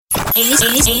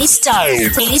A-Style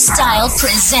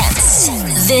presents.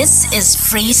 This is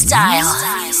Freestyle.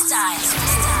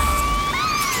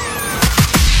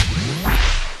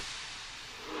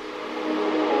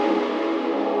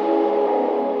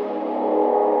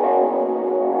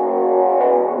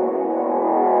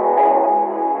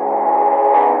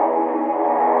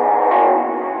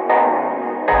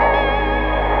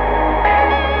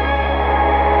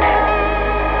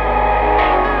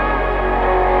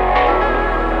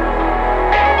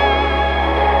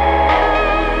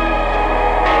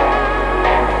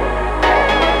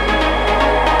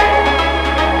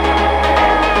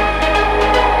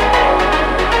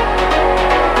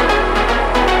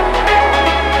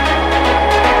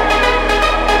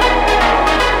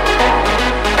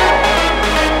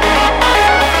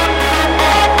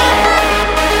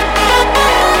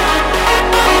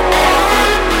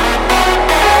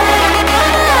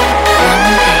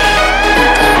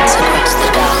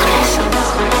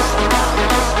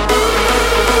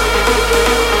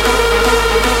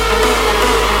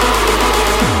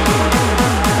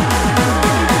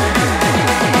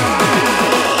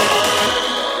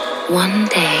 One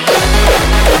day.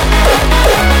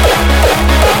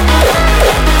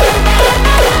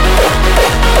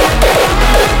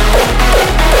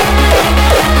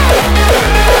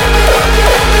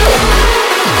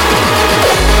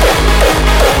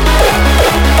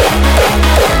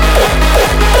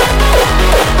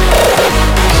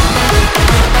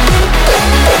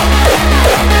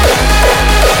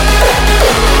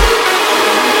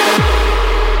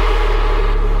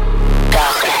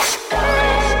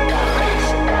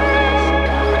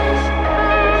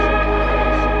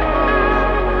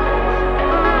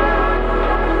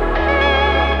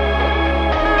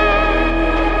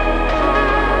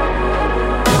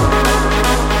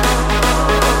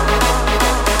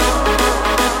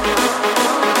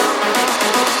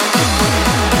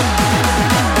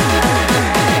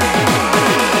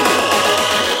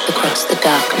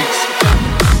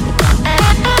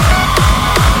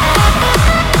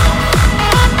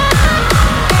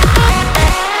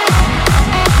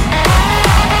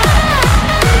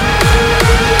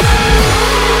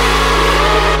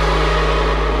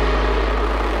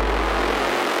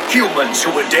 Humans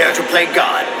who would dare to play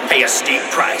God pay a steep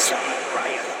price.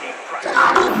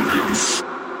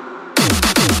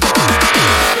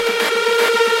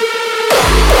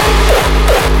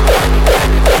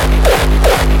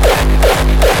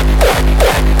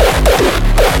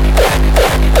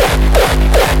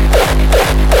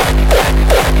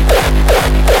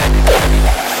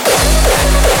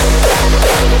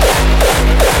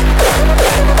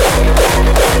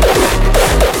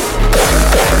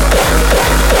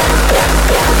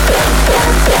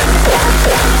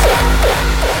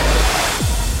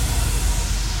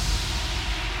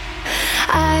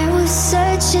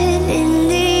 Searching in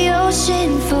the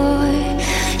ocean for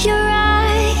your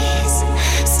eyes,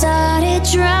 started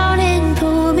drowning,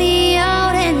 pull me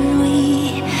out and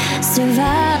we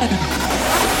survived.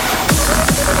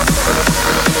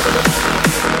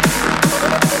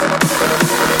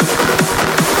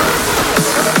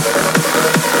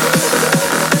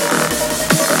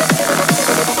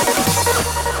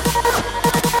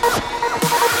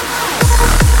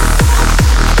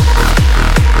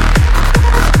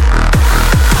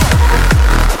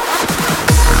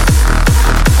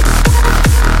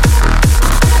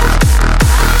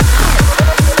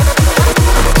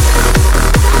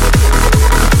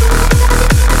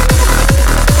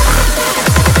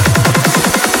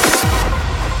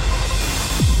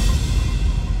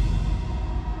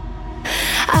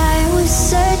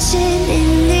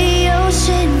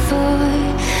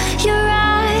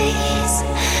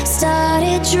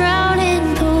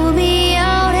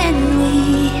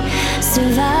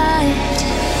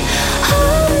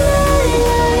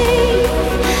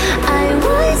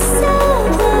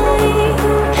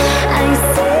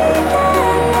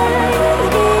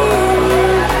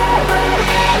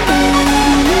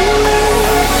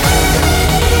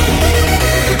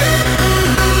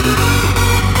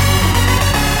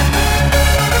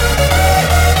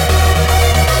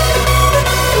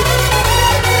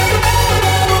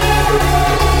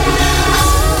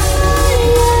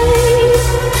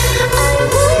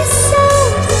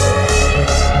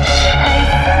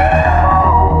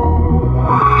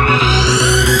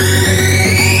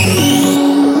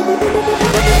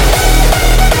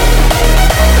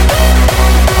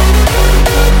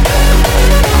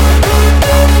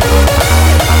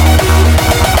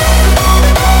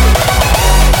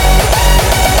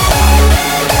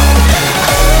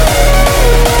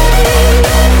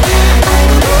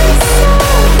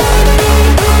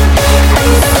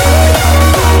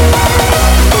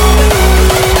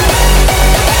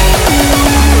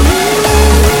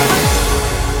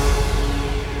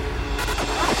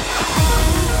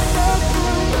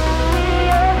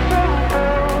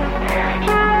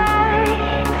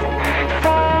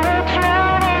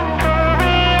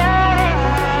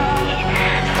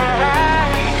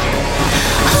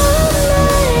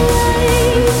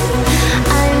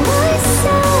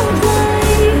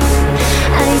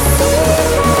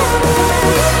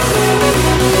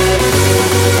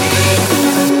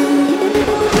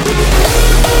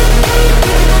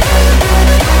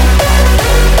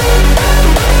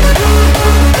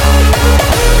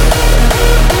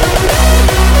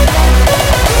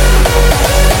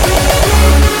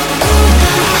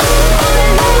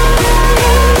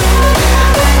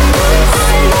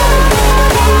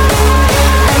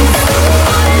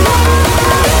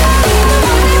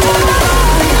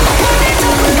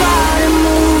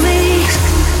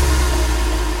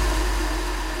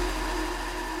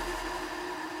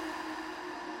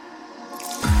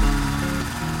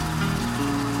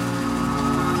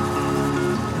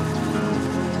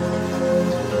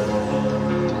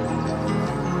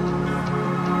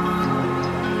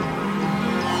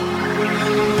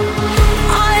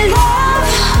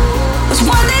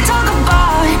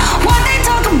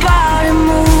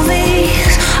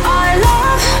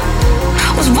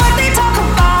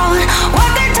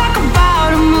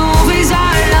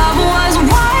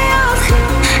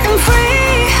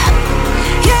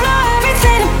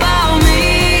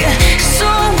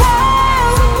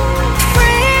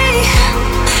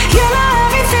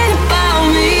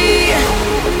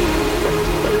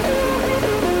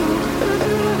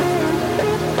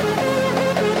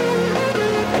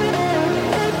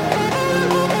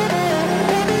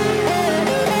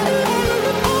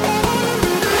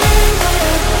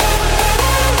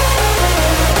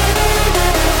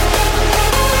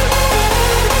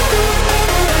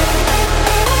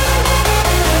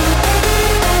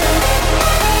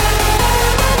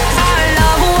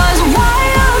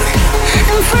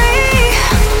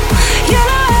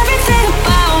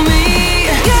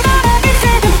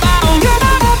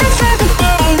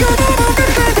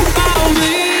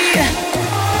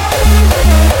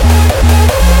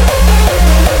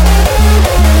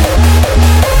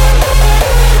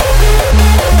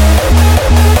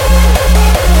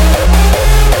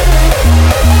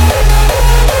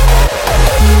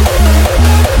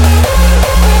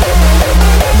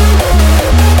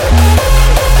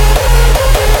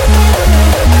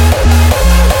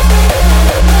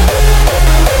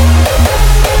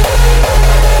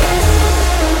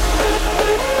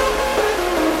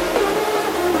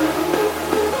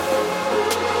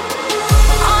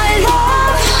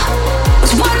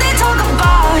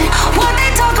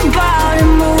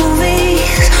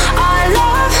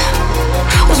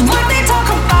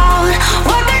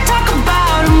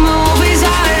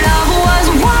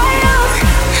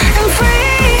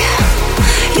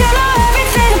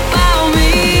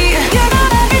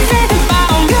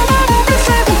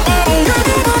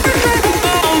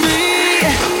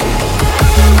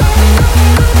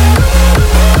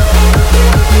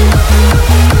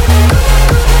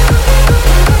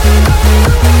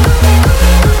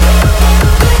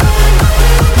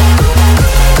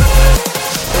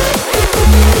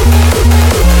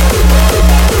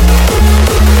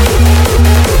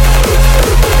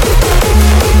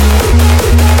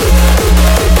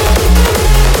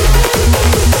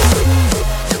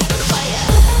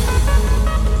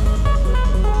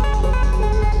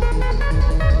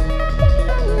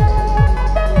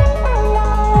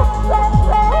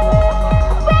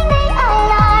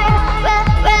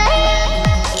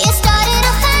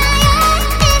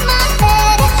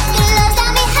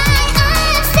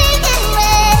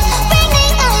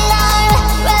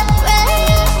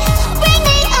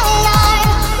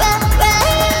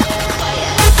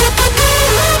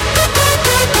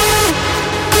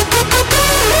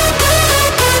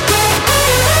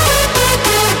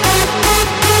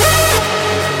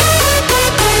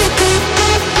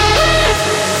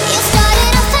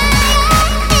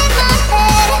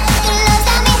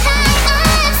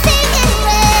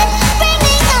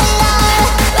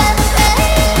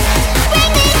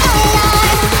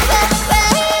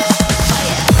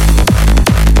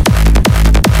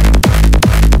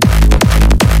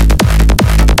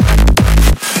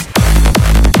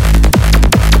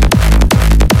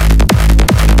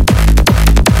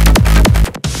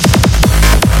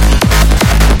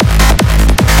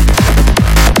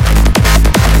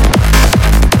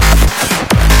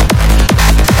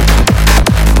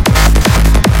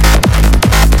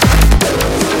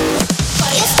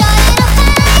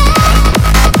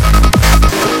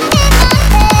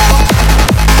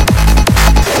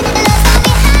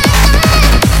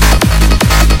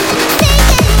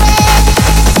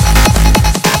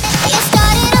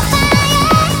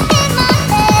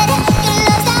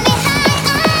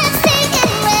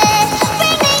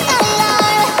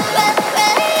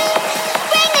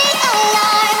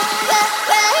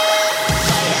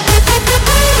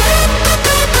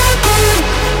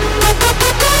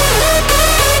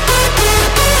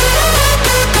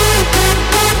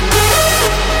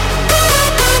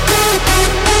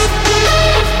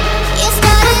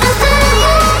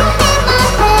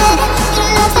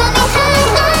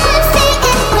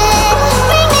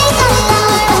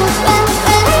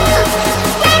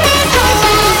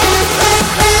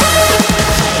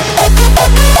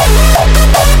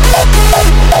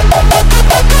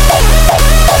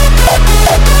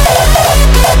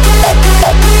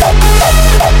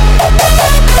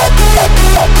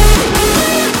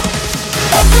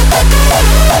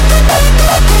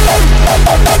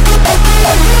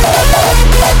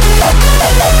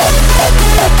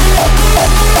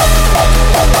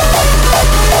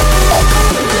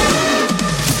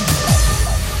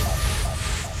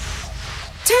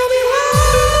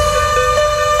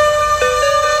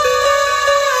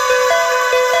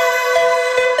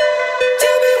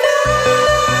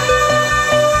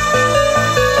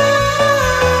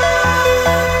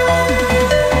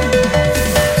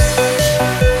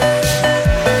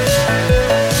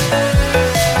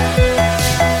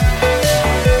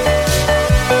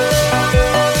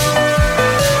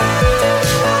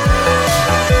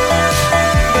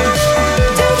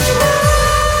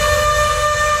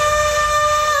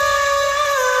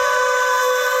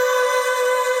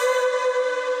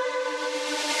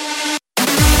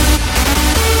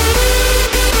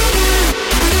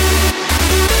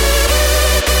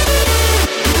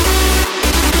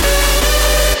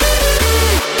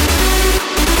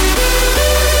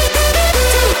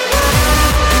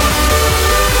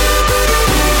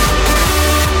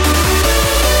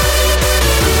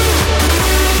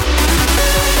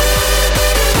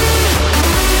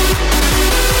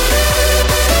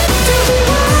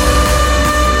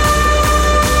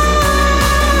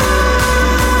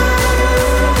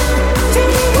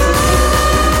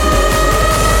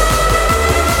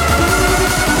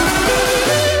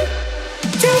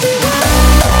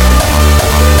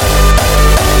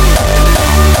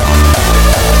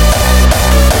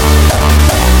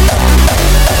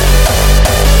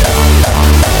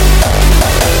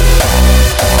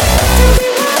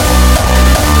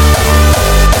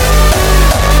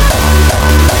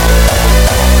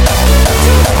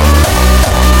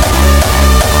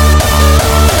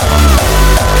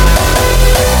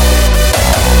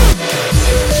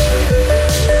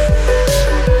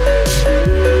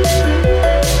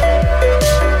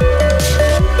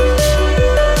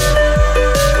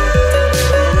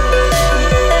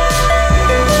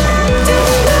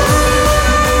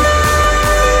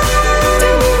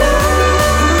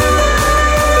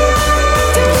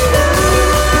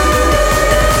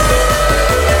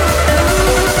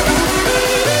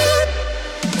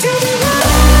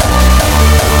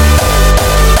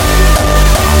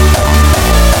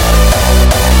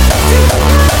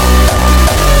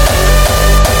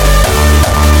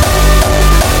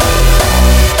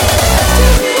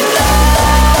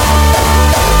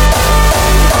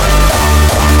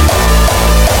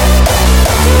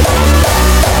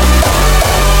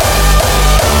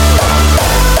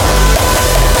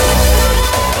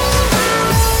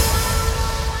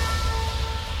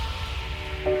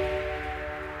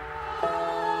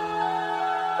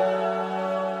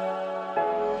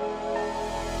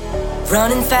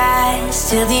 Running fast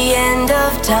till the end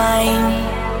of time.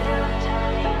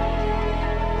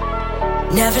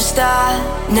 Never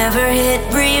stop, never hit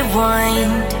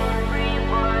rewind.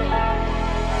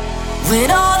 When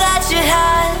all that you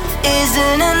have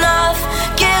isn't enough,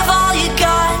 give all you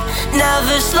got,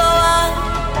 never slow up.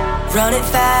 Running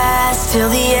fast till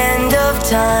the end of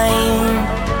time.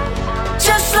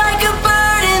 Just like a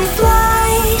bird in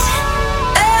flight,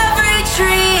 every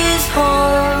tree is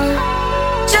home.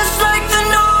 Just like the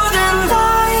northern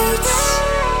lights,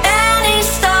 any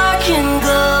star can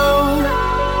glow,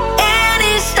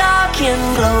 any star can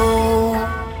glow.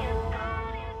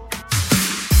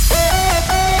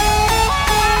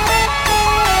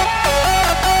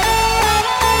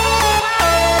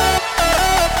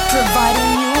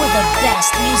 Providing you with the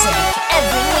best music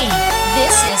every week.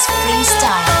 This is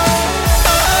Freestyle.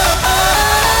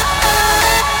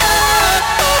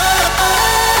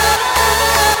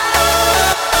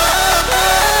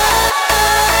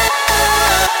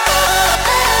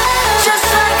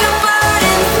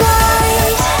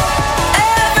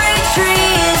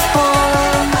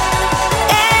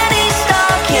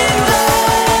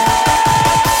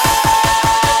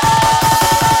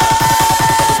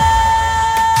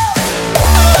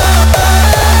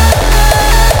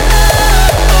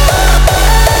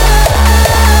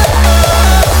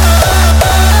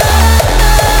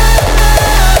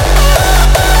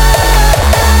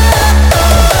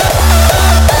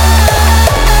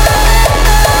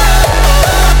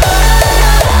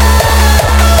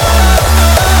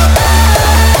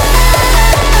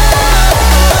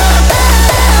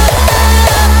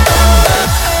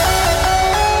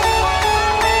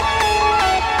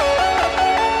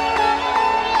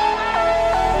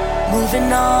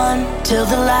 Moving on till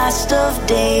the last of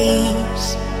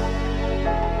days.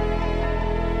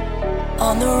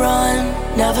 On the run,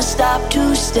 never stop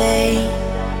to stay.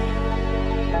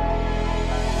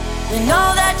 When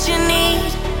all that you need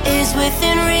is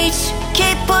within reach,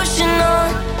 keep pushing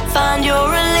on, find your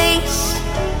release.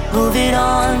 it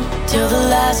on till the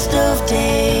last of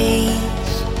days.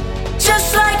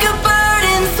 Just like a bird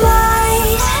in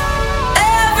flight,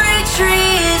 every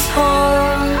tree is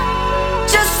home.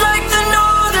 Just like the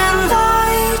northern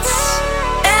lights,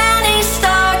 any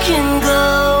star can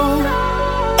glow.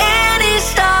 Any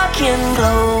star can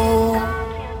glow.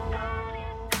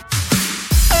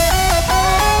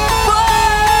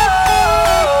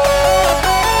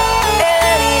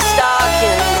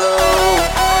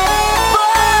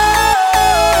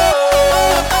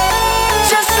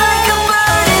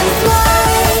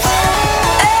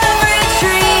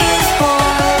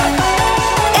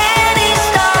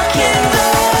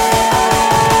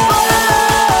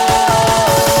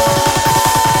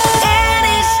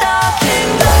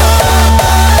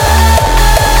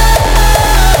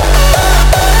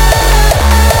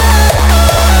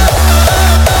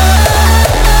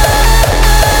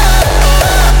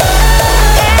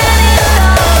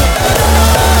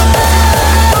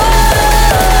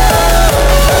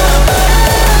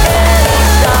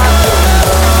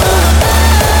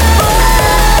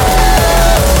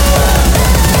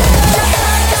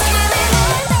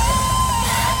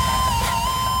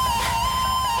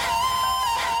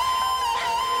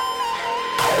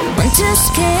 To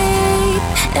escape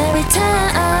every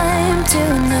time to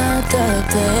another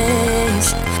place,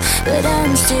 but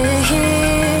I'm still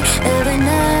here every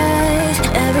night,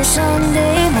 every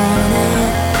Sunday morning.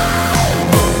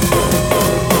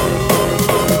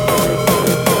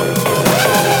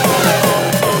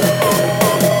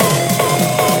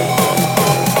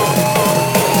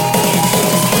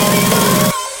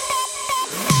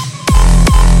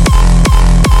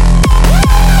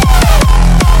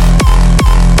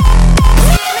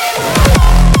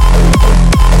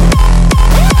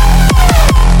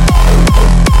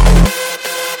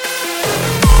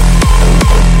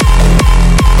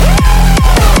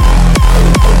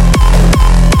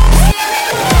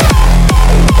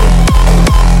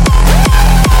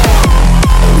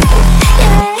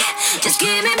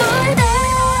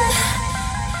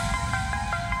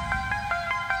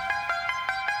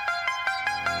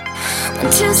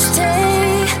 To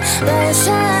stay by your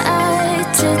side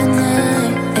till the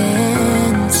night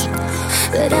ends,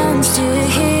 but I'm still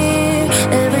here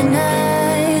every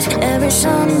night, every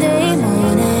Sunday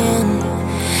morning.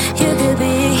 You could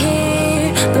be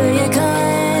here, but you're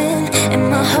gone, and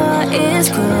my heart is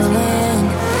growing.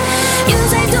 You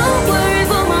say don't worry,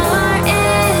 but my heart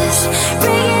is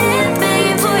breaking,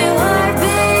 begging for your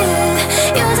heartbeat.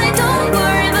 You say don't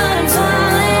worry, but I'm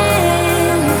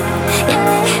falling.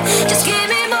 Yeah, just give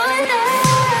me more love.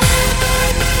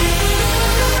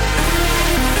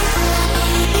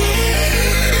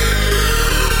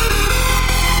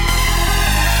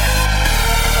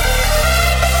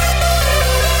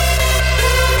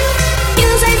 You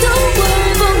say don't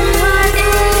worry, but my heart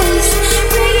is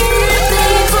breaking,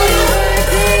 begging for your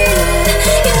heartbeat.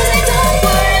 You say don't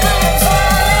worry, but I'm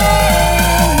falling.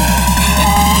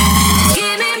 Just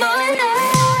give me more love.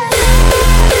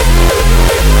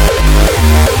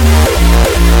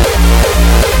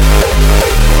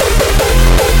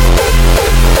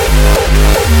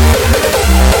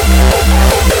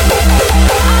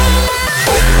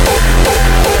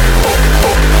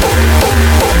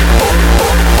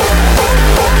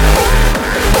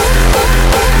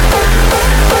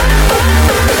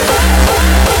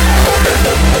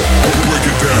 Break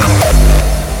it down.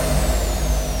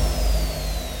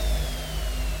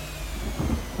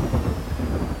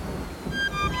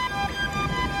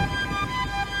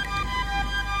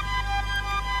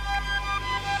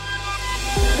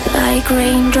 Like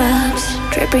raindrops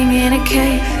dripping in a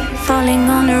cave, falling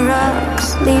on the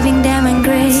rocks, leaving them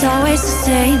engraved. It's always the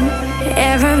same,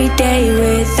 every day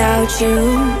without you.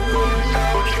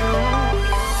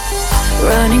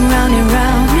 Running round and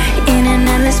round in an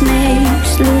endless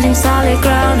maze, losing solid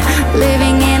ground,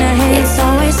 living in a haze. It's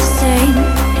always the same,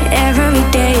 every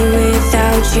day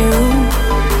without you.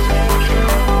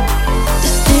 The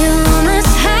stillness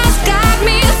has got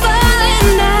me falling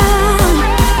down,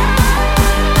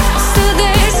 so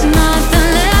there's nothing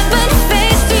left but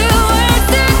face towards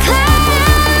the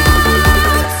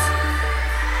clouds.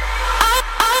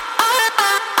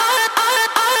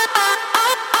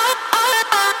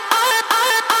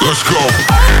 Let's go.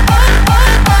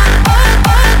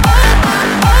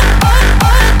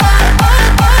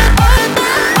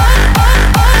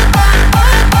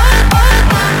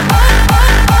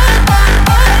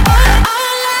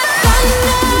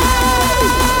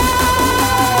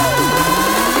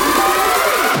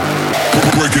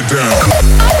 Break it down.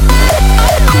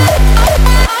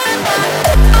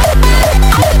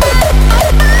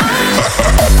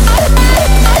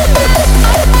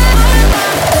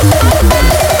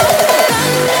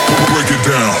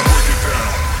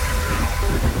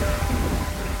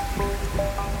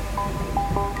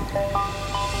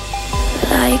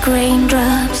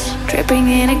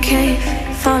 bringing a cave,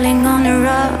 falling on the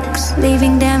rocks,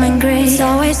 leaving them engraved. It's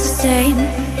always the same,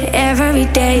 every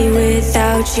day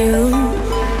without you.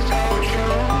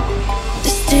 The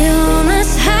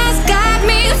stillness has got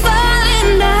me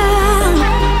falling down,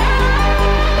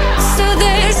 so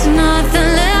there's nothing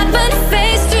left but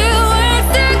face towards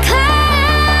the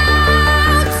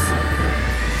clouds.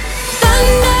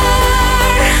 Thunder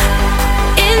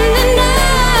in the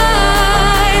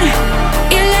night,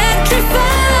 electrify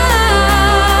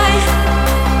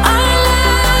our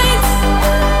lights.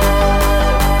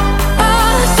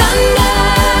 Oh, thunder,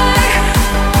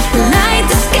 light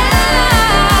the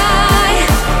sky.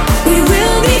 We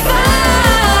will be fine.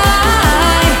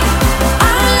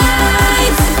 Our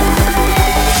lights.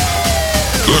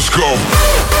 Let's go.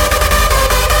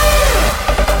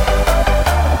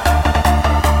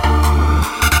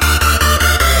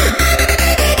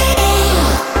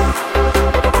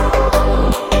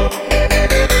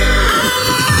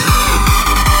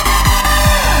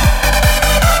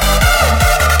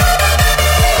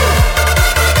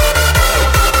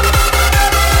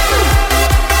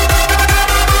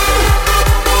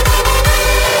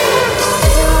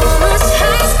 Stillness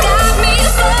has got me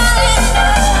falling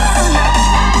down,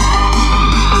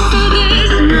 so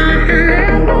there's nothing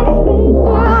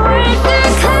left but towards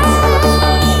the clouds.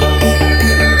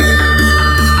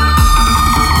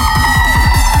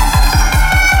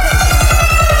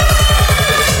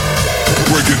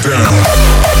 Break it down.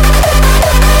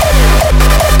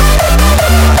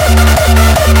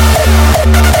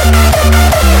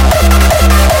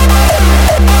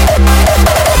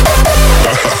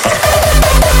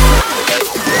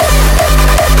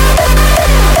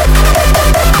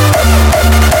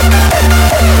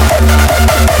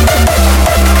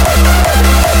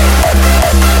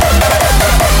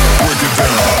 Break it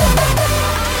down.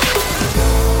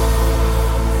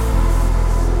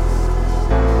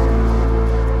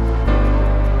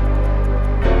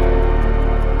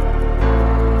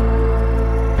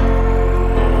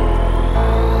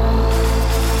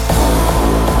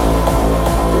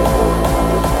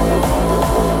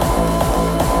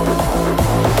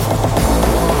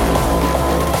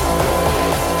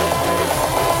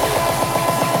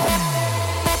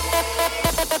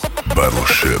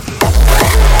 Battleship.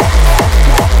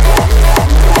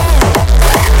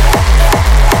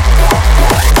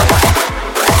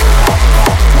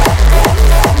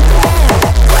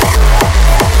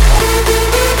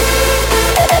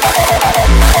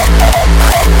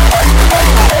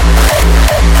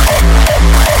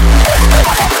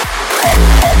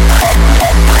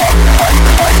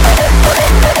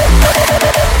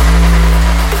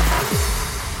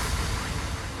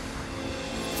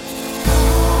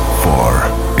 Far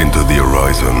into the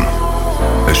horizon,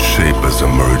 a shape is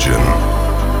emerging.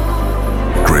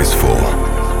 Graceful,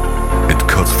 it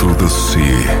cuts through the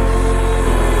sea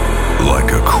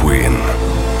like a queen.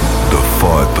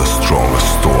 Defied the strongest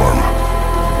storm,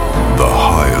 the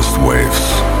highest waves.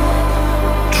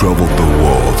 Traveled the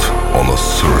world on a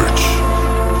search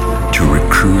to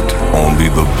recruit only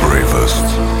the bravest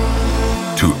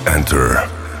to enter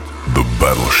the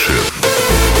battleship.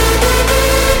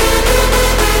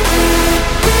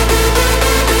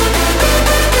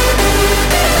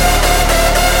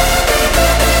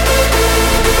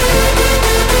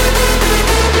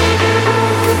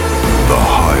 The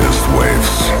highest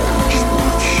waves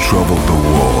traveled the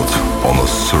world on a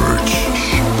search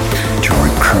to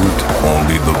recruit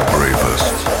only the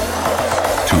bravest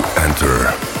to enter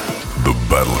the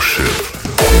battleship.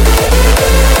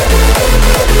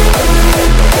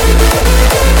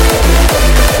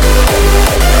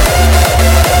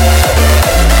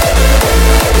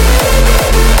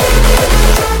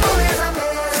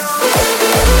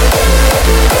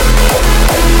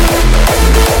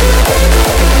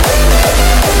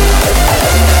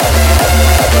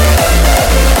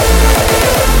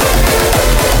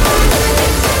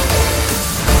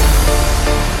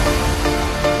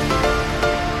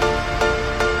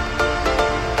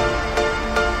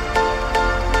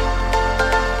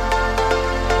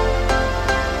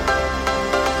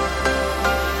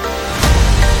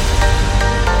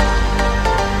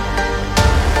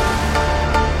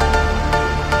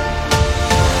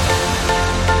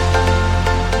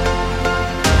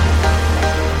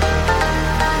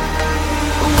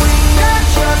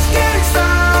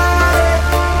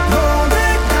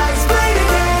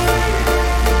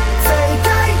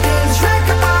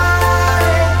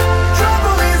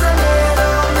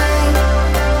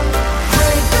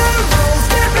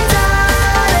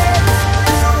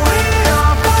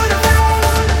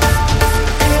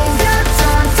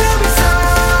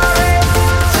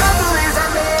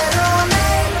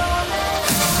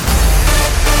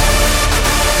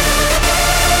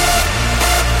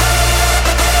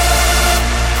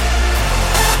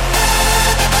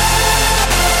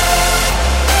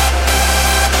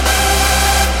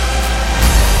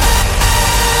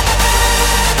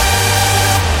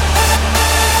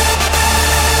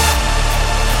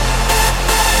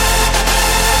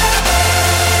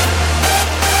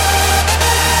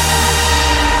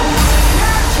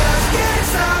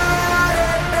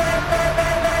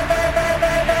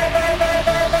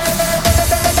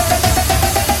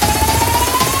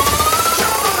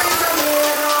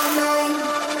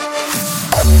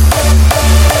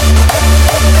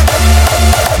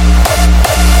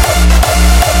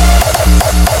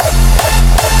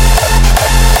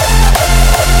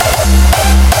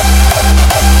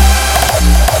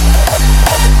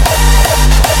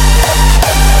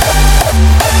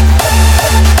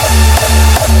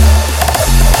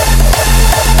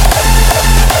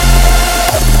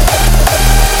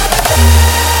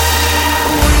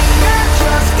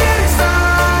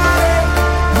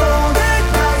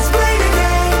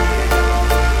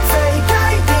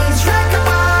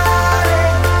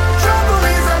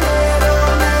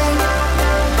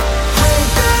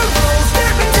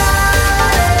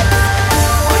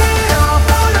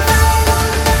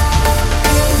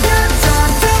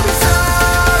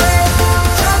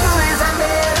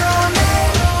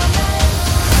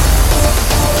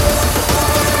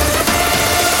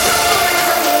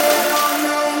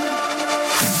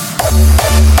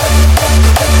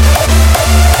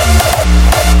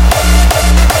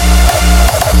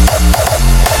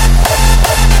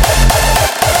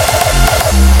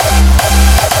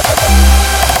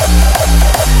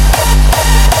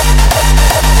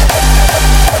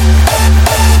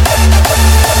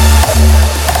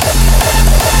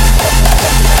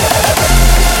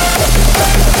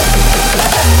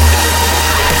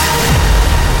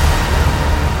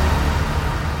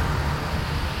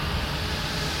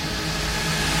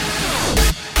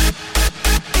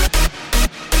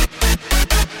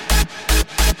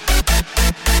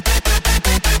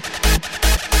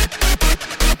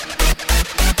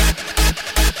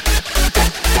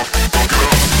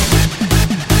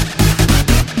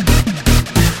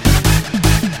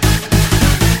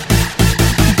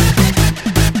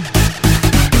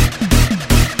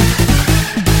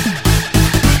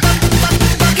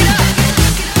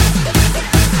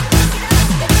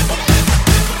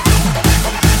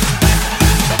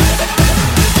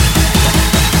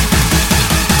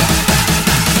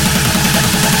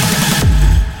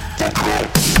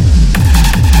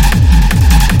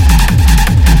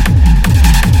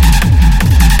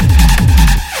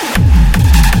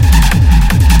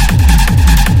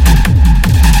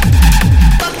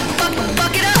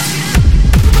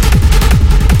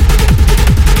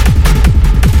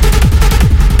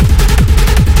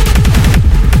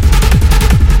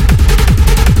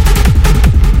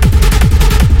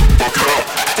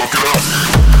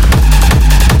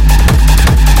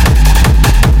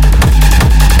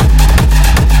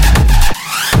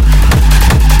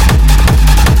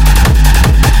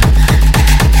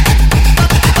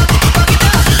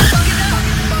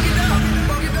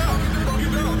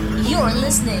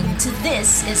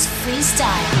 This is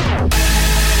Freestyle.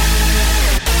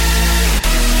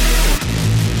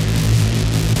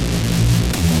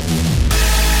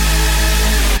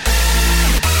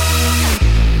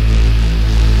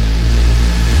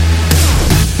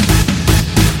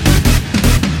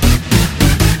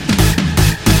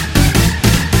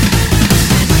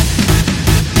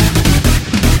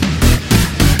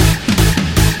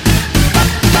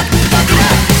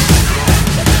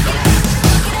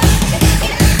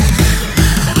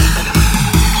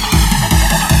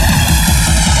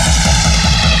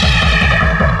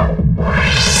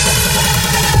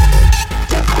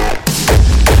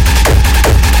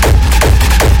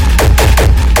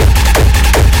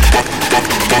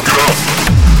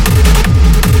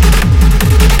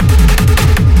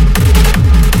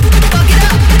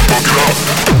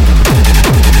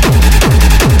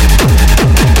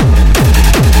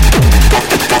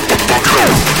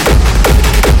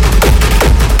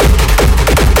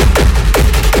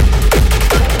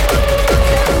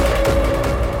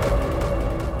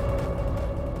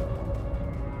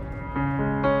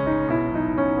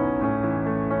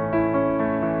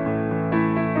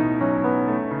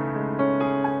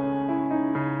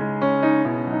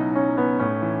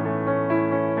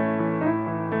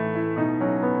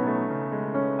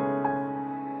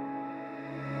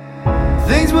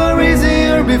 Things were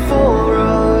easier before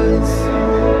us.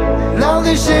 Now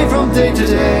they change from day to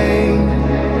day.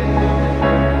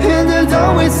 In the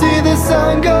dawn we see the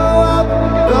sun go up,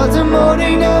 but the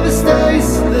morning never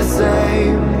stays the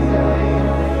same.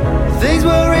 Things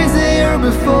were easier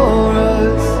before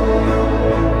us.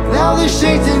 Now they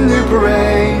change in new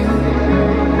parade.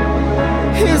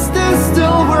 Is this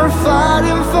still worth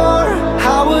fighting for?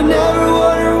 I would never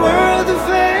want a world to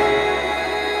fade.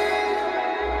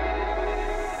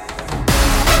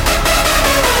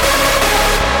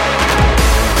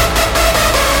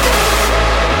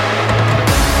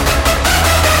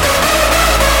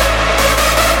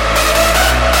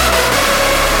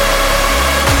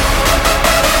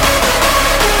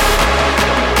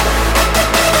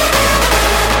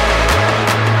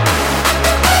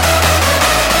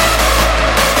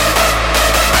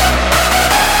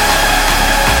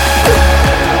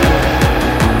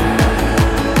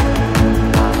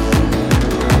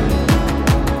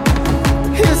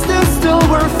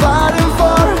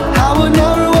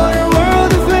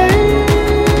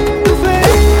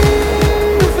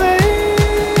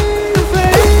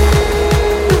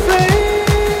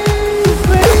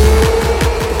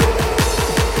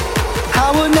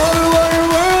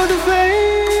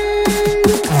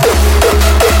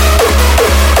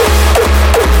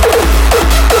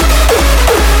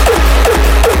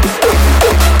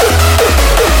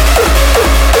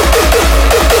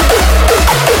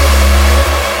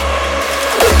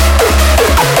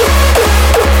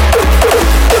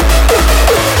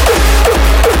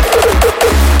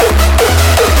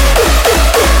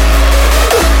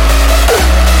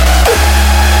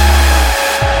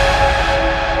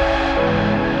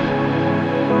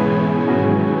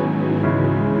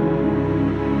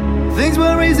 Things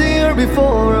were easier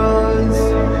before us.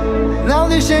 Now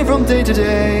they change from day to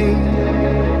day.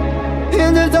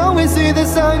 In the dawn we see the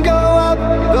sun go up,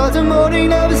 but the morning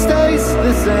never stays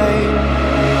the same.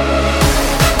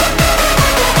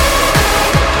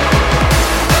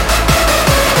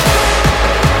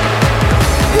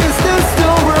 Is this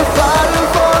still worth fighting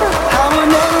for? I would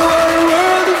never want a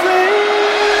world to fade.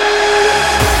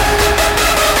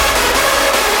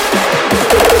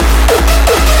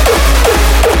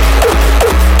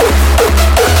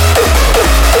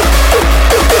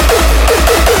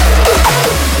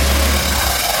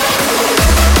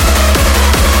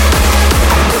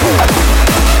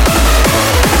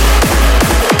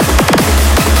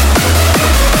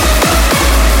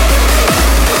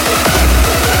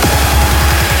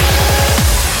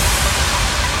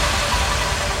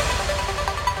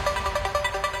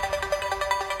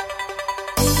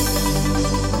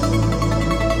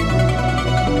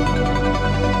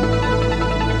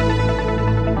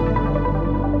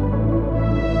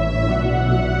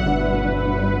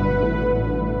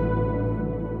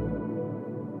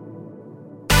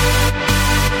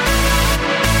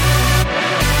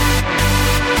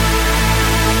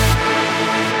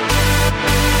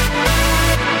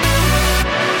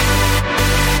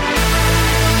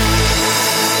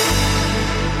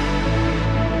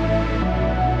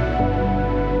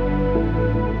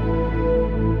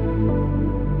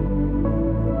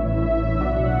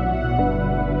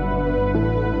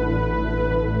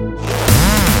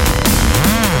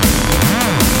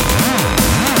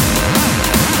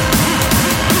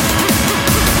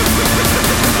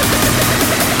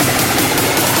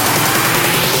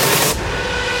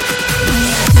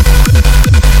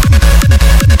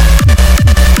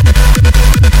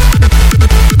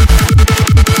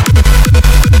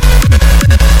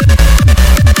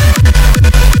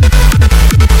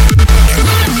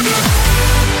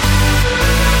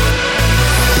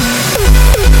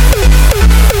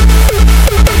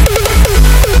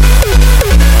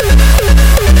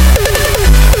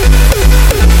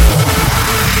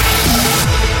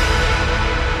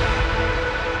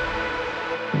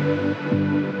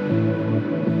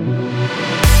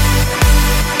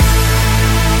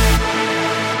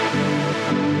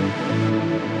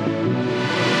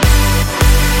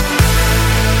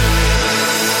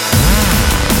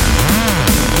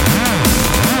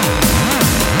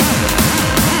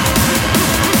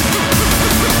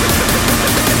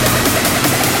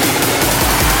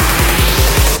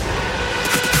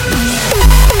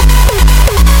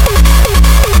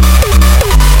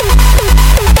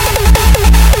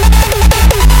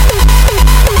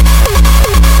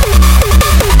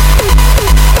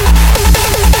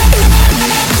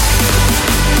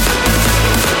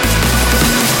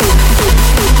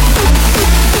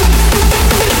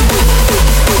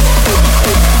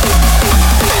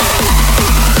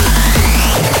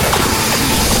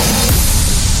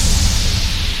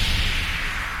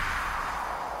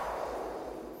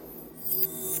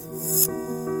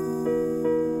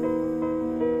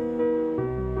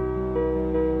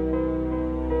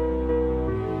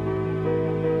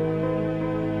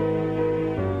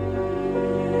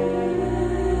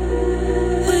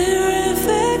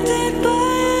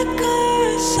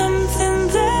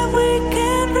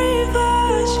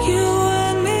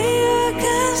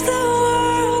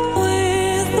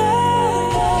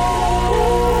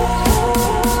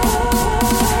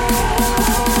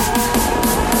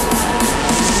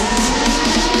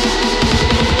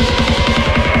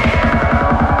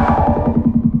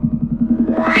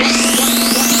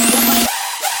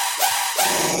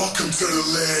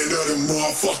 land of the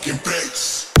motherfucking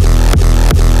bass.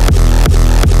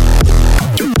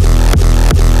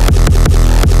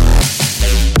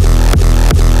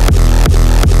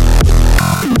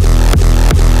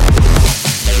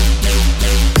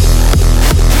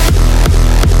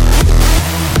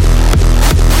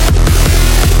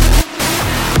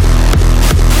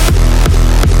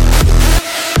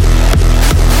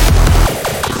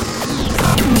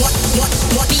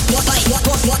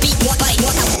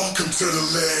 Welcome to the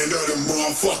land of the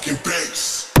motherfucking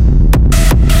bass.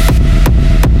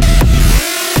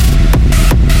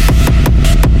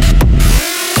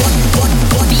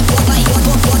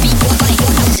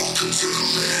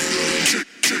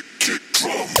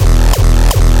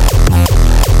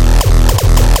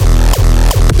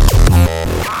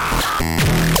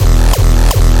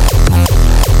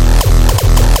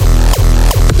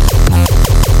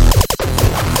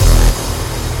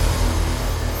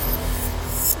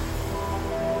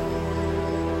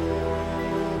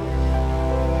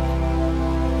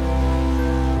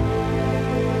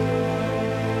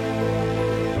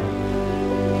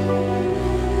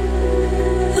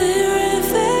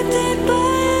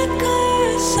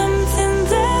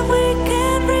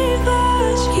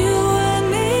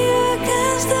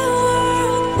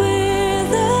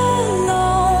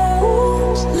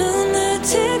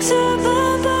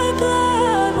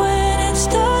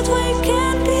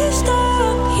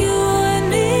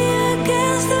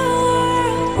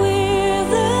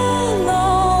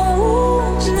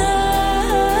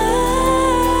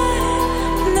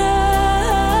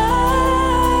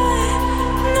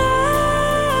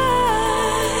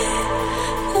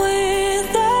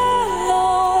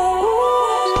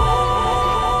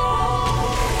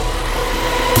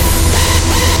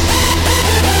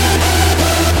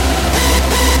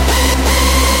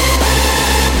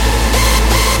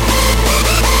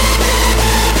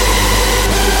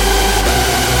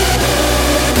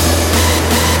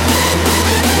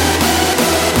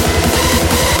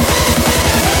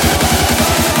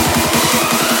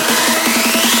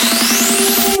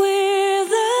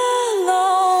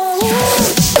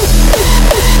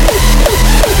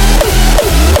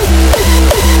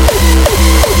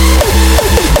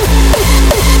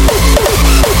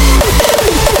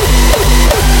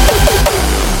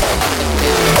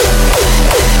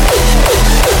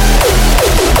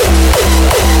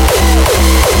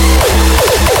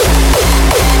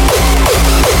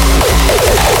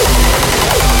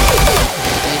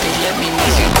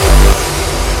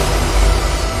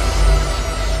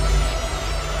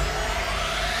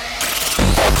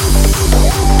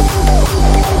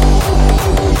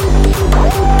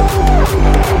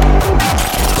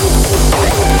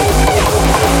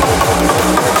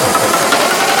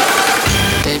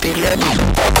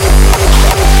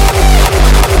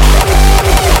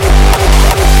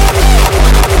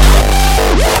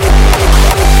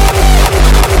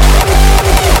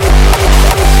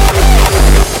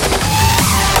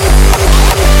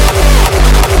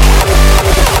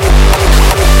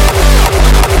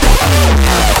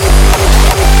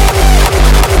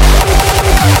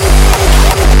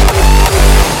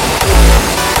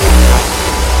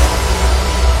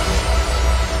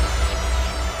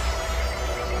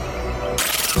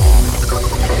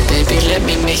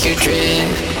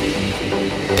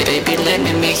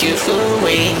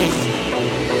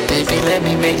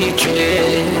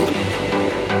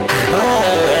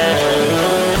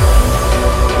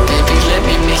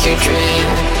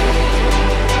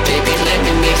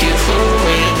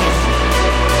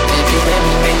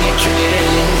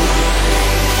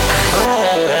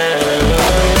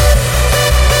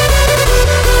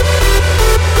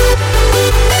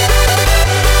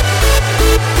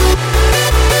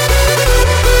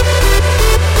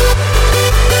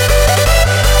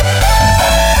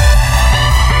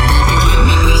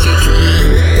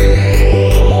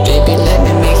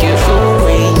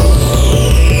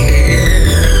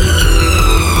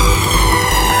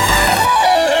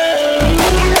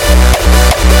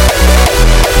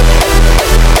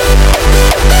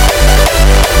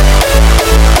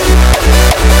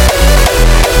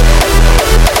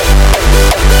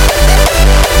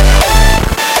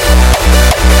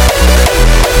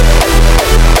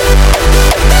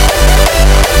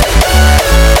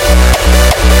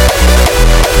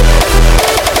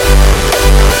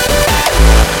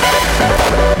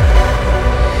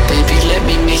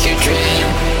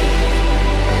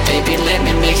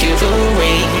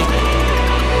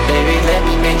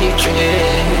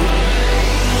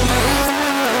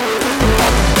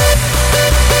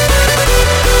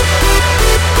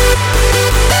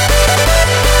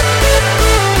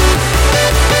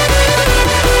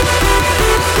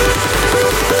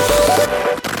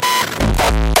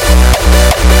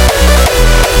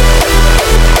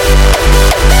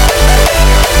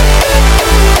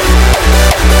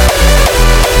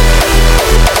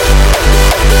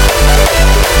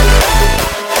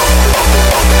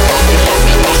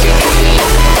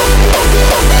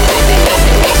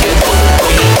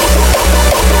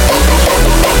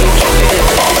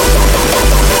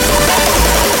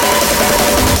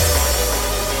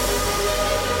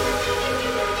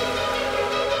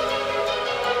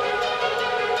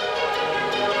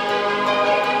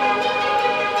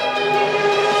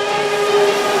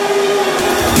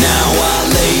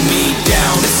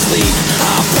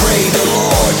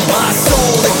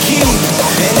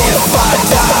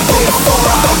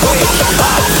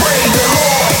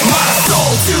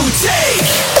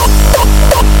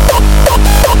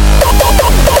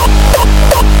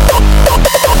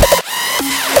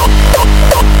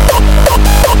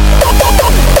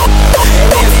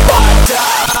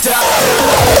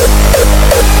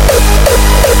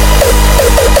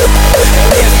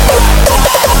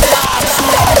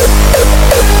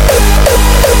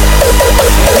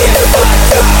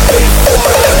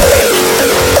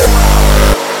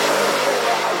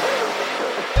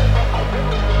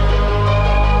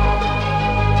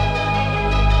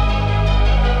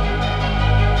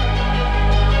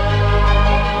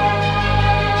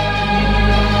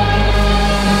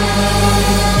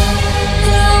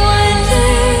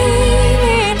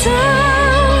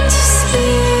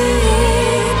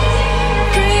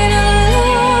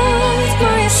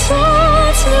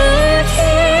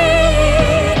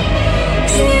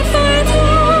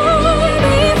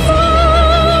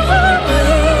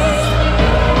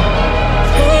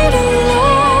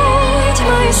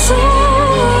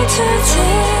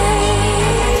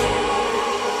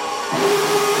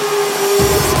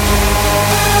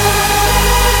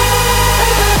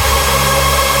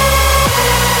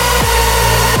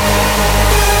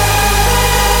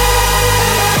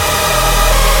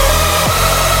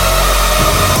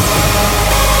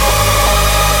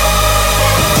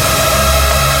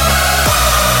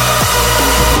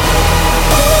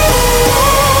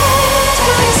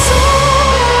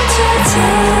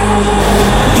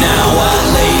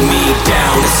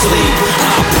 sleep.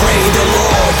 I pray the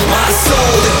Lord my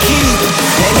soul to keep.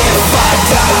 And if I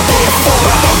die before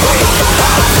I wake,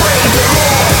 I pray the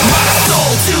Lord my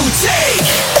soul to take.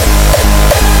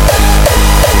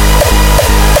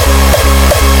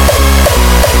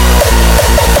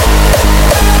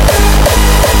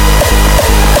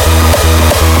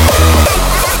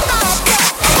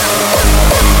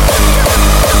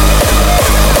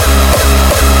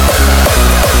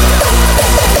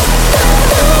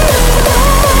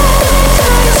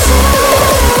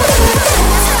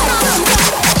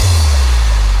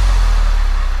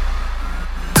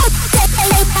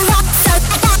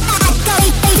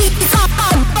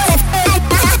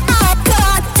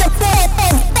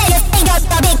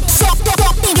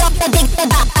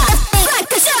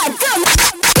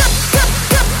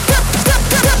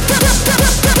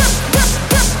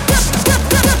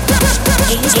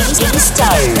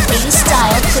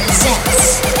 Freestyle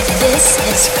presents. This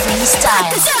is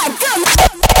Freestyle.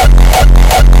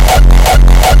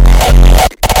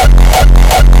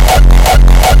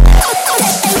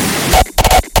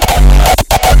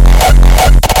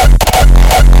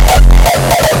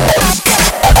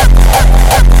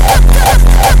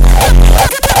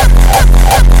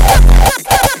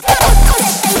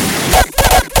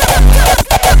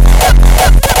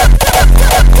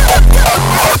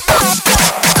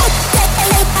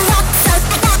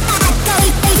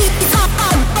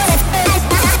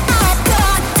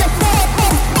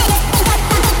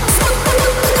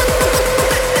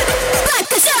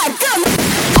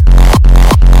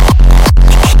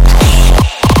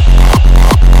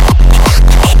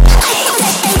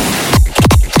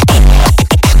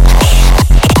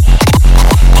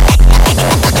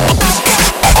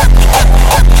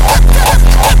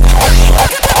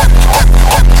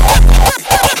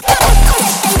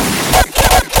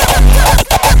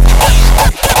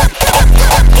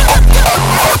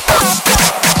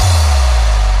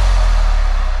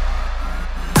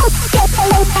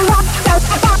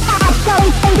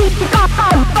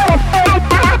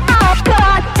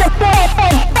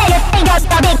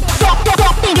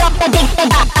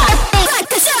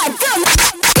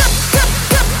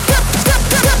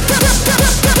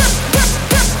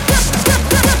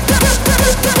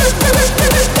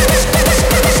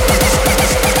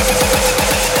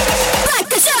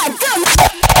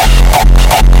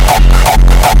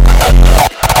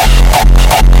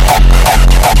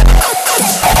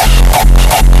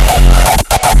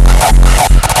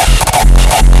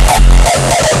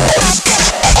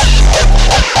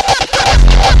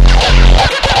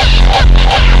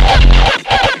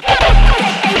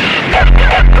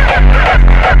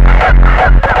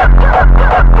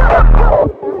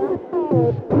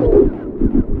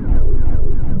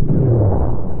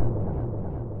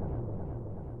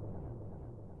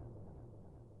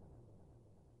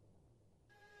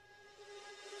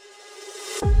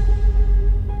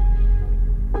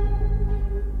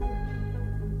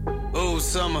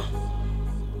 Summer.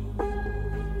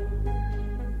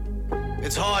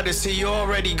 It's hard to see you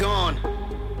already gone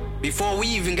before we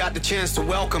even got the chance to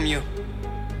welcome you.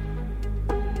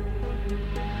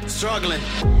 Struggling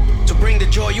to bring the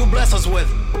joy you bless us with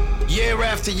year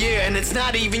after year, and it's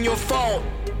not even your fault.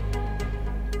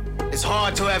 It's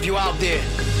hard to have you out there,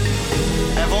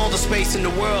 have all the space in the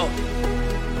world,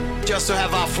 just to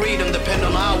have our freedom depend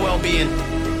on our well-being.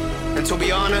 And to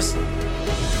be honest,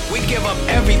 we'd give up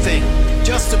everything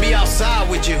just to be outside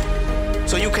with you,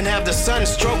 so you can have the sun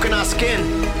stroking our skin,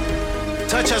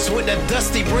 touch us with that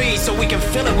dusty breeze so we can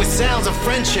fill it with sounds of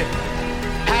friendship,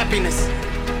 happiness,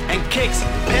 and kicks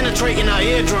penetrating our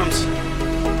eardrums.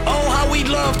 Oh, how we'd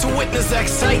love to witness the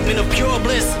excitement of pure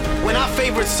bliss when our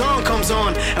favorite song comes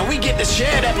on and we get to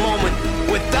share that moment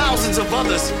with thousands of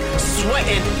others,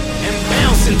 sweating and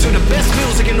bouncing to the best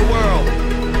music in the world.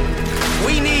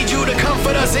 We need you to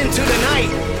comfort us into the night,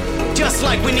 just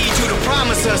like we need you to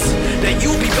promise us that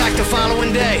you'll be back the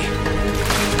following day.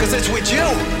 Cause it's with you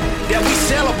that we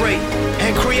celebrate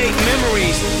and create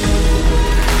memories.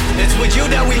 It's with you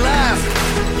that we laugh,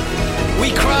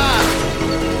 we cry.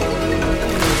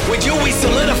 With you we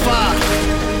solidify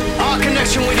our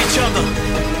connection with each other.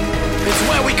 It's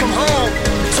where we come home.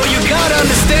 So you gotta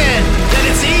understand that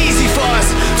it's easy for us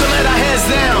to let our heads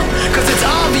down, cause it's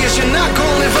obvious you're not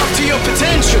gonna live up to your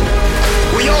potential.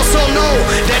 We also know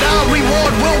that our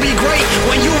reward will be great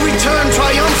when you return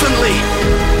triumphantly.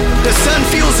 The sun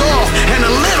feels off and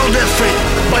a little different,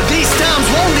 but these times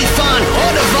won't define or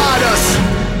divide us.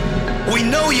 We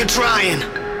know you're trying,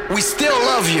 we still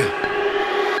love you.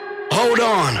 Hold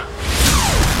on.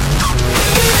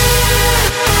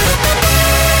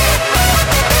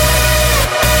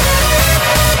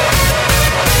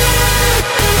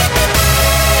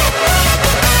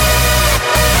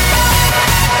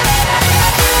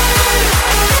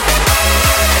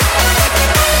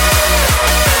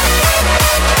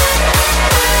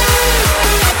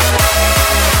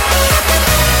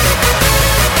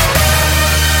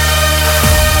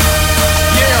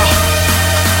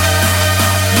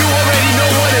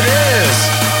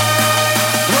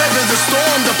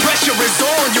 storm, the pressure is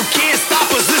on. You can't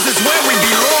stop us, this is where we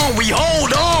belong. We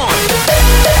hold on.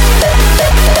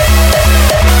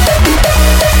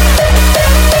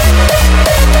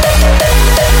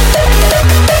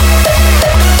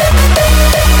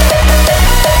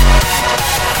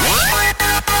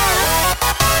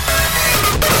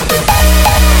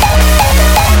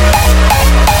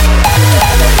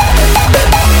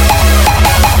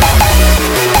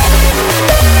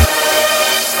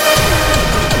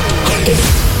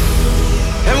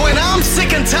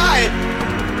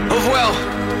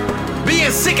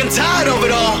 Sick and tired of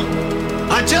it all.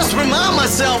 I just remind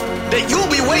myself that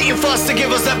you'll be waiting for us to give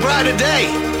us that brighter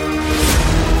day.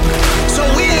 So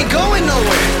we ain't going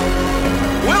nowhere.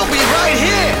 We'll be right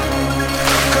here.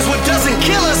 Cause what doesn't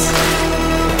kill us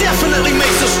definitely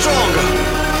makes us stronger.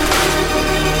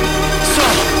 So,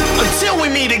 until we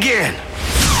meet again,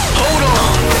 hold on.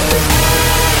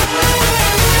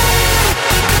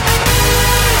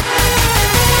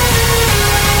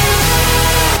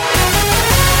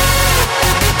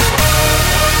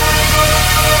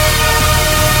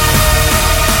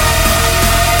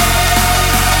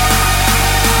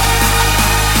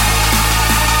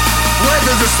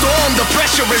 The storm, the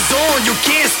pressure is on. You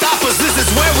can't stop us, this is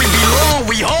where we belong.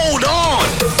 We hold on.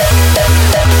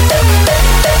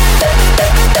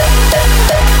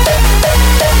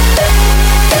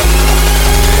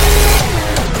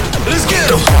 Let's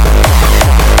get 'em.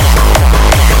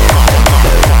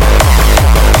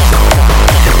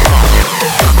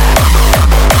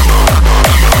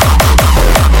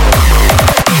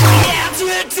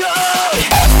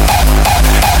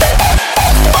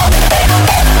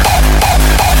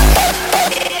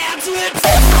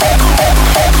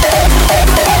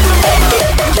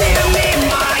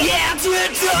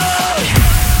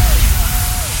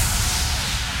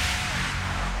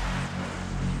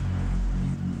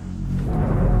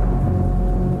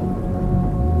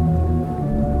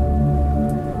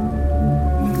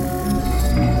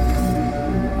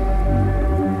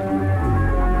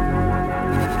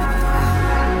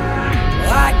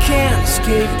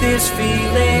 This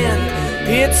feeling,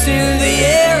 it's in the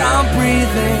air I'm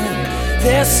breathing.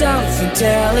 There's something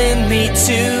telling me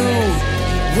to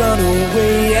run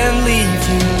away and leave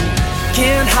you.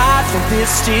 Can't hide from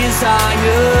this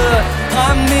desire.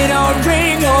 I'm in a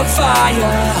ring on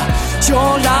fire.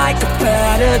 You're like a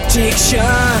bad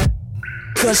addiction,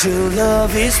 cause your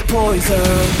love is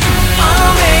poison.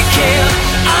 I'm aching,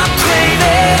 I'm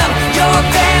craving your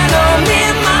venom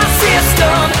in my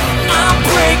system. I'm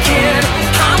breaking,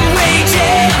 I'm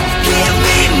raging. Give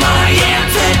me my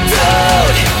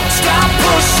antidote. Stop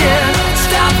pushing,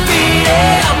 stop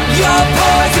feeding your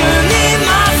poison in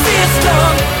my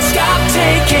system. Stop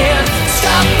taking,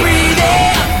 stop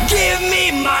breathing. Give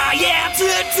me my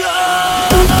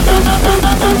antidote.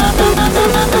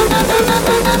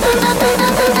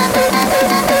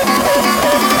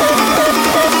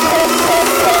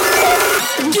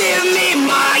 Give me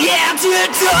my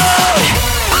antidote.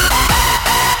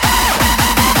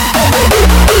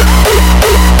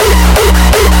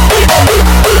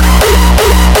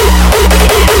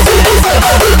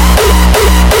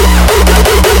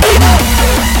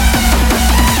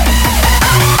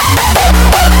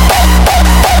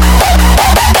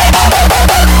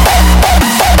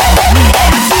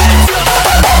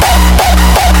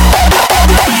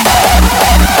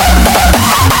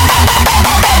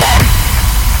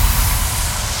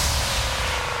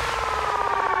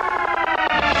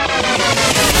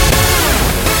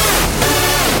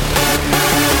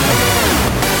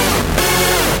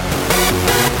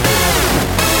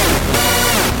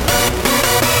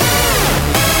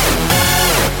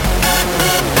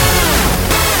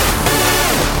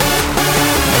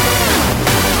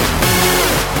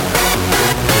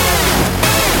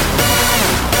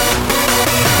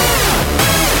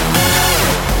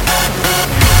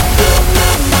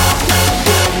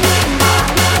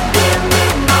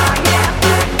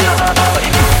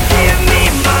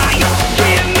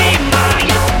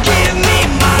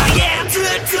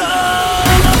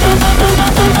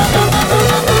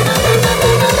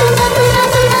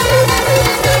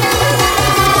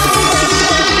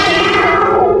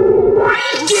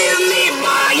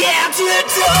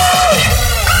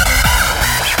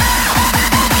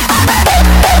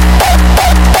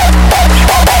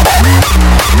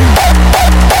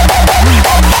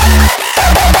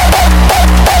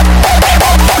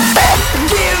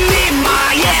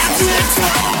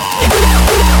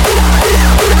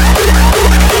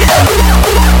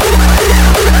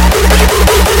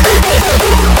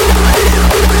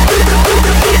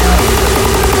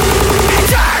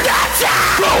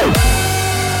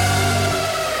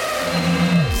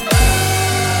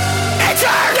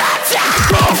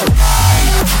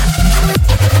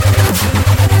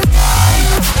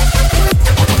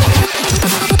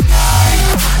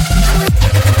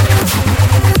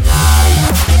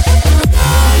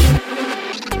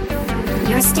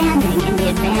 standing in the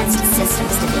Advanced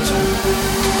Systems Division.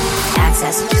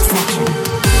 Access section.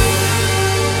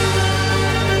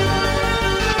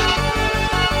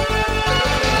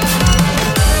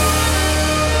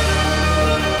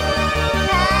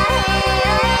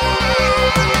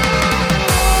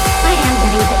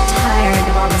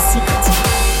 Of all the secrets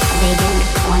they didn't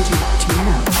want you to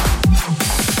know.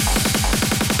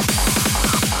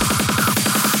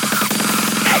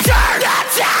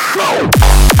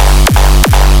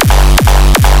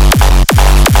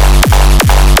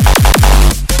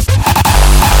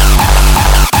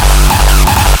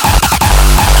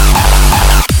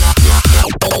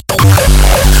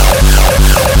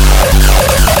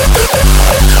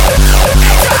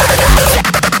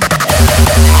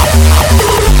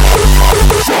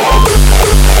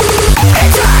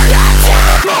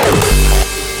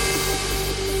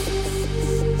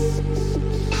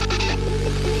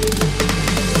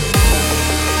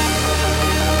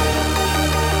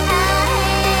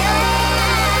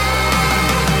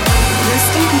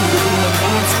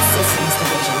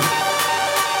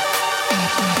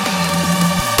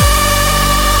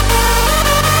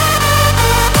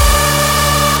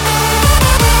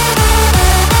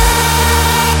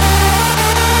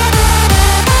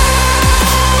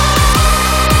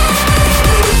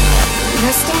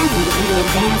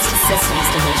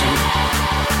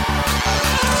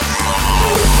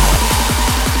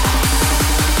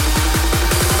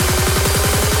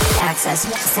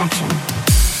 Section.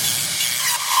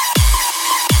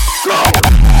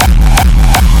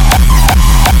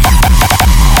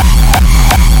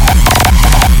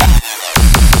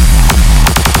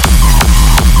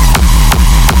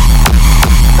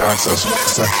 Access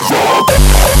section.